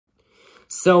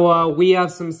So, we have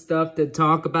some stuff to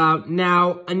talk about.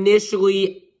 Now,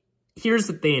 initially, here's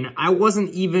the thing. I wasn't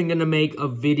even gonna make a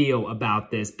video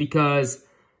about this because,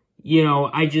 you know,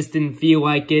 I just didn't feel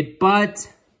like it.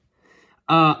 But,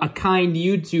 a kind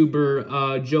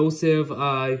YouTuber,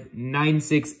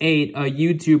 Joseph968, a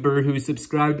YouTuber who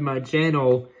subscribed to my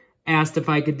channel, asked if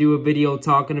I could do a video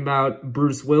talking about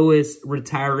Bruce Willis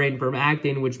retiring from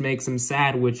acting, which makes him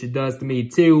sad, which it does to me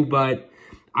too, but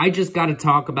I just got to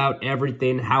talk about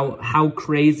everything, how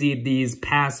crazy these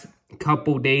past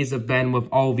couple days have been with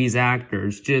all these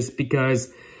actors, just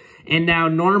because. And now,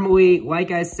 normally, like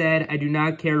I said, I do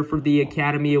not care for the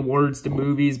Academy Awards to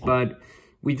movies, but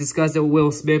we discussed it with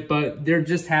Will Smith, but there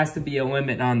just has to be a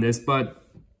limit on this.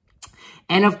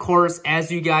 And of course,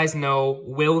 as you guys know,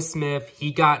 Will Smith,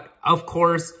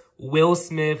 Will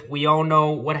Smith, we all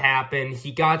know what happened.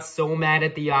 He got so mad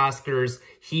at the Oscars,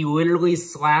 he literally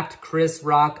slapped Chris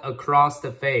Rock across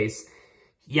the face.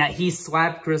 Yeah, he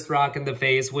slapped Chris Rock in the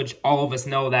face, which all of us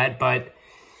know that, but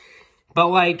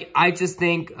like, I just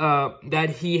think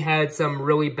that he had some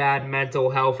really bad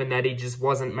mental health and that he just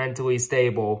wasn't mentally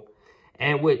stable.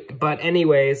 But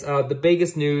anyways, the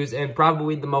biggest news and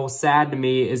probably the most sad to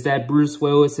me is that Bruce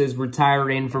Willis is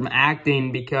retiring from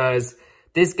acting because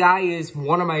this guy is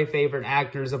one of my favorite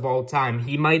actors of all time.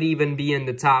 He might even be in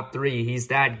the top 3. He's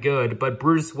that good. But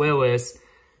Bruce Willis,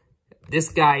 this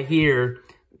guy here,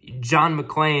 John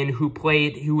McClane, who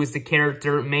was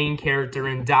the main character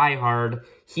in Die Hard,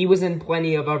 he was in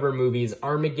plenty of other movies.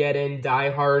 Armageddon,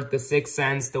 Die Hard, The Sixth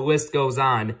Sense, the list goes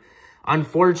on.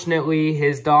 Unfortunately,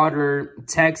 his daughter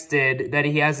texted that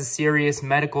he has a serious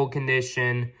medical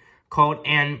condition called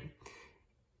angiopathy.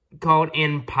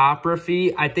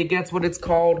 I think that's what it's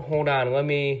called. Hold on, let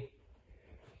me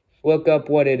look up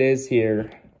what it is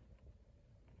here.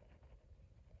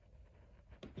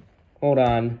 Hold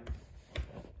on.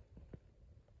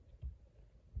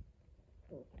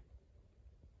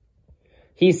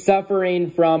 He's suffering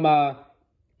from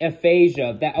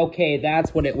aphasia.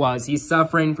 That's what it was. He's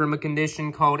suffering from a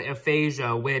condition called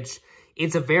aphasia, which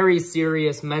it's a very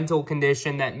serious mental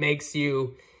condition that makes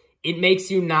you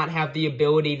not have the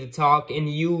ability to talk and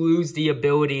you lose the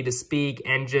ability to speak,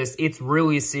 and just, it's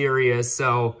really serious.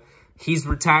 So he's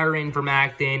retiring from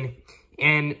acting,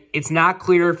 and it's not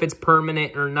clear if it's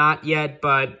permanent or not yet,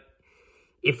 but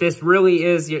if this really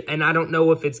is, and I don't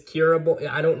know if it's curable,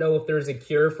 I don't know if there's a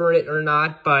cure for it or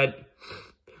not, but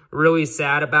really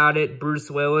sad about it.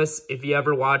 Bruce Willis, if you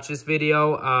ever watch this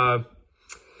video,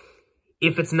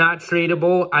 if it's not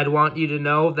treatable, I'd want you to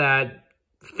know that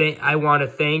I want to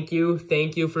thank you.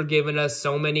 Thank you for giving us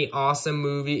so many awesome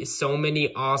movies, so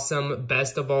many awesome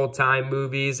best of all time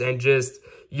movies, and just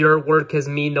your work has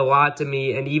meant a lot to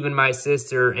me and even my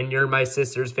sister, and you're my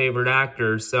sister's favorite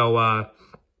actor. So,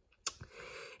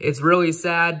 it's really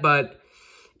sad, but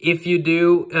if you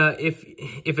do, if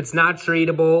it's not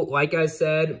treatable, like I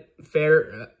said,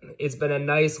 it's been a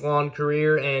nice long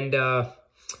career, and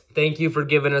thank you for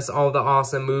giving us all the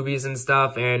awesome movies and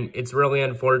stuff, and it's really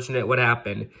unfortunate what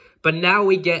happened. But now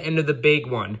we get into the big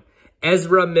one.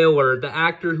 Ezra Miller, the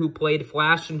actor who played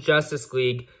Flash in Justice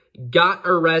League, got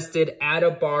arrested at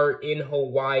a bar in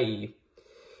Hawaii.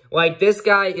 Like, this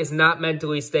guy is not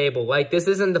mentally stable. Like, this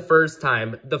isn't the first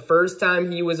time. The first time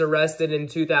he was arrested in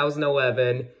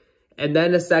 2011, and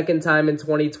then a second time in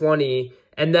 2020,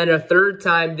 and then a third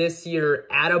time this year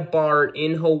at a bar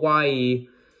in Hawaii,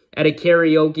 at a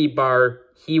karaoke bar.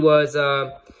 He was,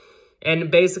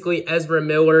 and basically Ezra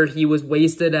Miller, he was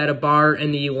wasted at a bar,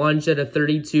 and he lunged at a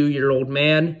 32-year-old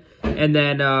man, and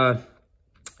then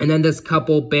this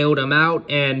couple bailed him out,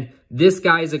 and this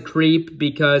guy's a creep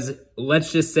because,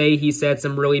 let's just say, he said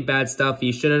some really bad stuff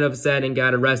he shouldn't have said and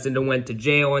got arrested and went to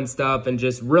jail and stuff, and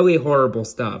just really horrible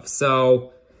stuff.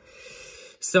 So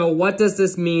what does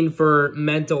this mean for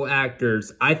mental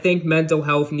actors? I think mental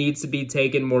health needs to be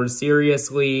taken more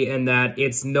seriously, and that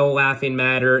it's no laughing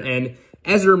matter. And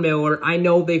Ezra Miller, I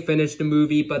know they finished the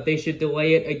movie, but they should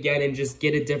delay it again and just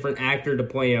get a different actor to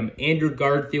play him. Andrew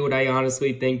Garfield, I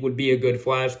honestly think, would be a good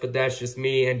Flash, but that's just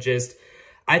me. And just,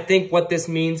 I think what this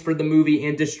means for the movie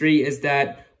industry is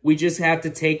that we just have to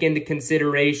take into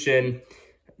consideration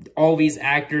all these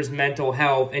actors' mental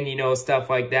health and, you know, stuff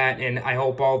like that. And I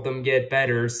hope all of them get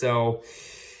better. So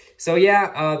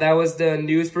yeah, that was the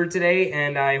news for today,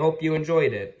 and I hope you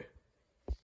enjoyed it.